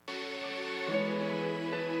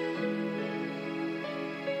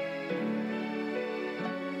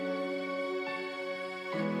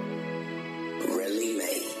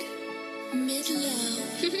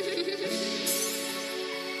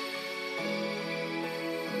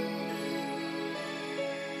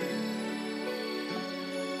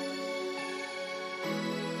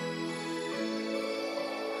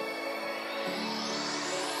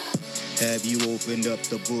Have you opened up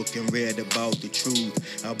the book and read about the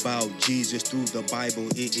truth about Jesus through the Bible?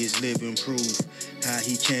 It is living proof how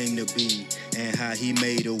he came to be and how he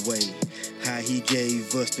made a way, how he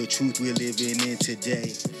gave us the truth we're living in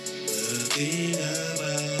today. The thing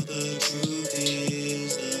about the truth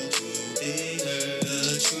is the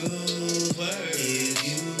truth word. If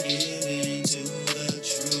you get into the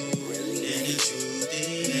truth, and the truth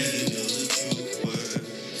is, you know the truth word.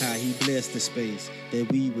 How he blessed the space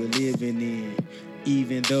that we were living in,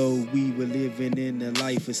 even though we were living in a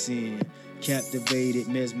life of sin. Captivated,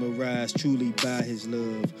 mesmerized truly by his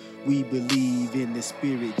love. We believe in the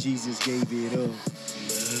spirit, Jesus gave it up.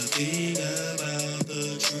 The thing about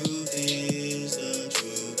the truth is the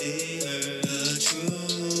truth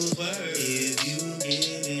word. If you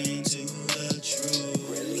get into the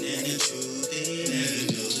truth, and the truth is, you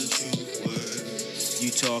know the truth word. You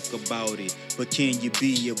talk about it, but can you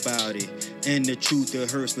be about it? And the truth that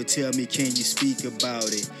hurts, but tell me, can you speak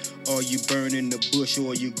about it? Are you burning the bush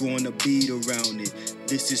or are you gonna beat around it?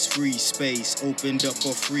 This is free space, opened up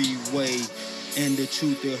a freeway. And the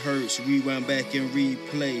truth that hurts, rewind back and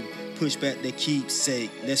replay. Push back the keepsake,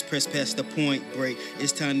 let's press past the point break.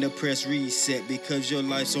 It's time to press reset because your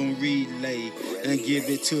life's on relay. And give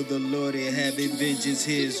it to the Lord and have it vengeance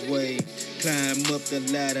his way. Climb up the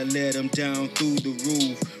ladder, let him down through the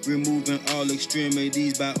roof. Removing all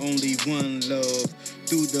extremities by only one love.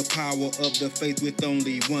 Through the power of the faith with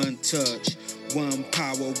only one touch. One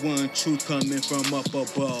power, one truth coming from up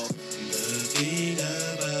above. The thing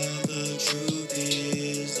about the truth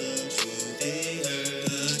is the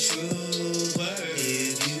truth word.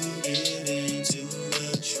 If you get into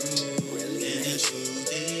the truth, and the truth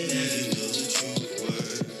is, you know the truth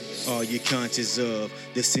word. Are you conscious of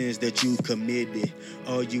the sins that you committed?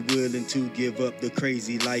 Are you willing to give up the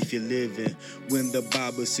crazy life you're living? When the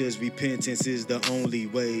Bible says repentance is the only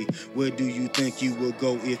way, where do you think you will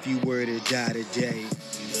go if you were to die today?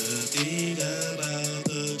 The thing about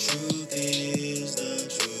the truth is the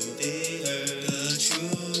truth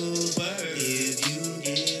word. If you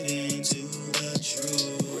get into the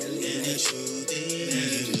truth, and the truth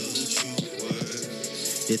is, you know the truth word.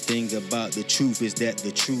 The thing about the truth is that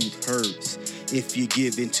the truth hurts. If you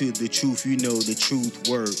give into the truth, you know the truth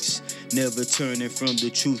works. Never turning from the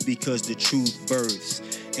truth because the truth births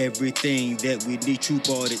everything that we need. Truth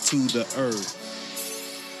brought it to the earth.